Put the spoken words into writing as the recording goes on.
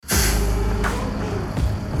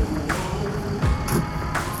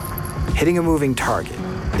Hitting a moving target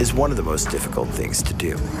is one of the most difficult things to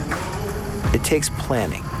do. It takes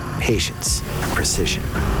planning, patience, and precision.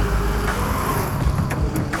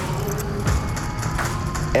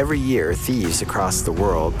 Every year, thieves across the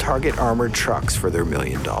world target armored trucks for their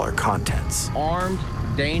million-dollar contents. Armed,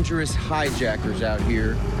 dangerous hijackers out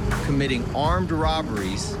here committing armed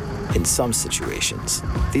robberies. In some situations,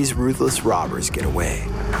 these ruthless robbers get away,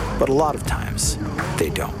 but a lot of times, they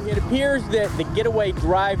don't. It appears that the getaway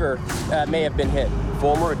driver may have been hit.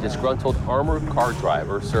 Former disgruntled armored car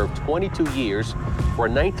driver served 22 years for a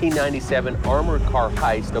 1997 armored car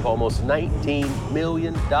heist of almost $19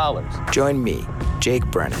 million. Join me, Jake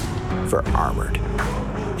Brennan, for Armored,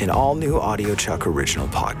 an all-new audiochuck original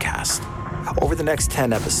podcast. Over the next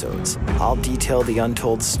 10 episodes, I'll detail the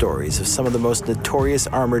untold stories of some of the most notorious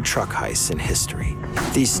armored truck heists in history.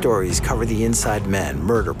 These stories cover the inside men,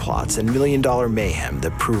 murder plots, and million-dollar mayhem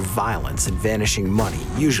that prove violence and vanishing money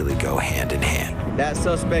usually go hand in hand. That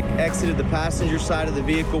suspect exited the passenger side of the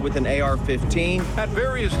vehicle with an AR-15. At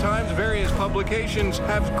various times, various publications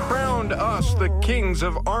have crowned us the kings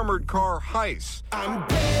of armored car heists. I'm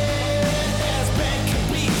bad as bad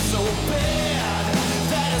can be, so bad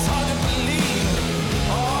that it's hard to believe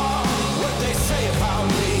what they say about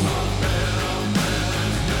me.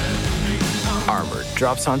 Armored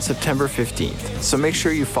drops on September 15th, so make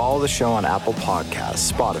sure you follow the show on Apple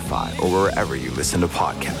Podcasts, Spotify, or wherever you listen to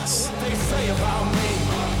podcasts. They say about me.